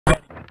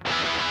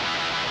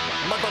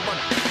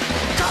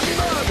Coffee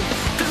mug,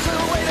 this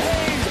little way to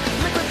haze.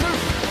 Liquid proof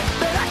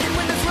that I can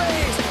win this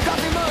race.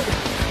 Coffee mug,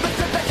 let's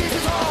set that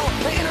cases all.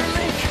 The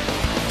interlink,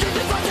 keep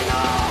it flexing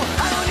all.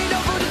 I don't need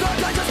no food to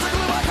drugs, I just took a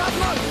my coffee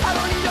mug. I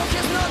don't need no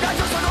kiss nug, I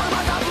just took a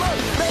my coffee mug.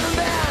 Baby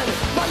band,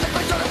 my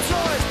liquid shut up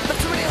shores.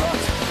 There's too many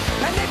hooks,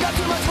 and they've got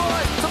too much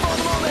voice. So for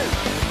the moment,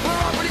 we're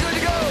all pretty good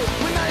to go.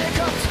 When I am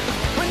comes,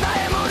 when I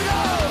am on to go.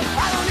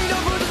 I don't need no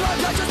food to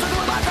drugs, I just took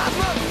a my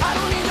coffee mug. I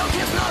don't need no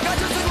kiss nug, I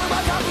just took a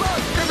my coffee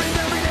mug.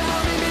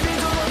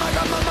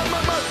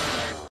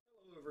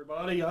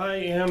 Everybody, I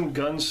am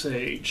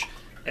Gunsage,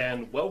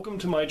 and welcome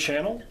to my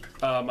channel.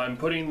 I'm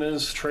putting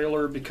this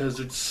trailer because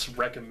it's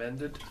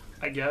recommended,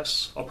 I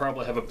guess. I'll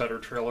probably have a better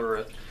trailer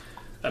at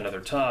another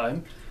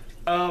time.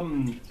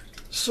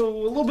 So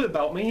a little bit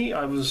about me.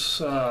 I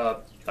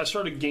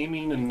started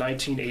gaming in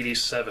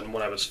 1987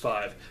 when I was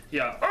 5.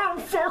 Yeah, I'm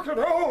fucking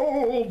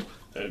old!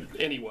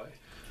 Anyway,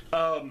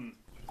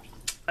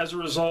 as a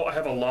result, I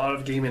have a lot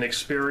of gaming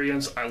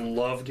experience. I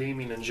love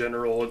gaming in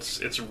general.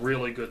 It's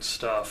really good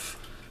stuff.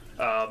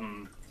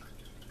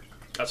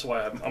 That's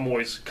why I'm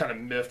always kind of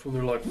miffed when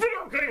they're like,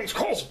 video games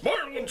cause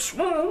violence!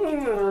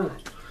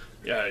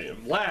 Yeah,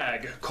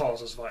 lag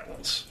causes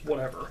violence.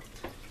 Whatever.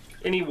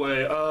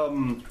 Anyway,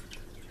 I'm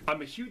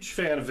a huge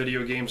fan of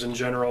video games in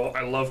general.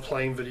 I love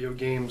playing video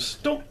games.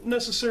 Don't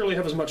necessarily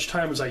have as much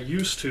time as I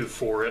used to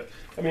for it.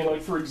 I mean,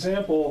 like, for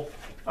example,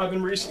 I've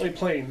been recently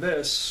playing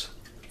this,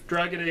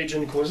 Dragon Age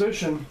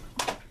Inquisition,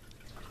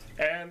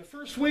 and the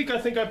first week I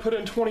think I put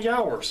in 20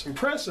 hours.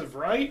 Impressive,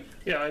 right?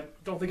 Yeah, I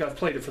don't think I've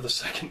played it for the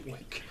second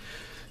week.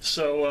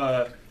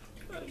 So,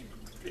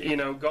 you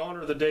know, gone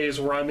are the days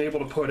where I'm able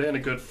to put in a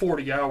good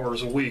 40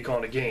 hours a week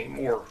on a game,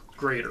 or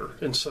greater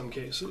in some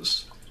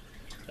cases.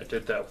 I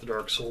did that with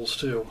Dark Souls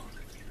too.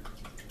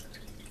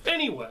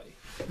 Anyway,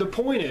 the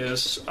point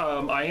is,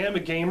 I am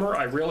a gamer,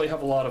 I really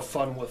have a lot of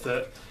fun with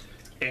it,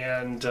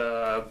 and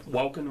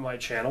welcome to my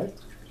channel.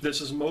 This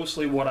is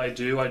mostly what I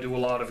do. I do a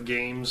lot of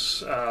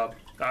games. I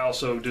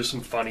also do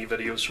some funny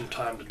videos from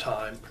time to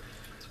time.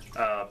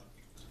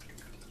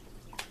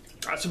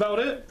 That's about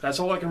it. That's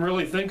all I can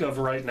really think of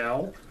right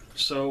now.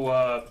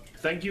 So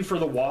thank you for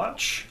the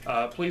watch.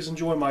 Please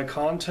enjoy my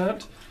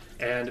content.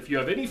 And if you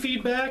have any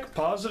feedback,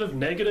 positive,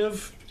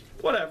 negative,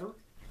 whatever,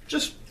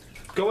 just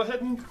go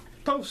ahead and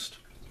post.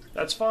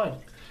 That's fine.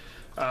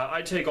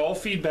 I take all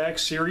feedback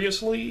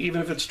seriously,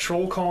 even if it's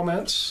troll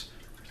comments.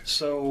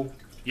 So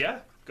yeah,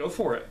 go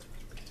for it.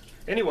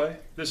 Anyway,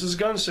 this is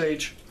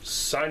Gunsage,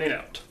 signing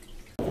out.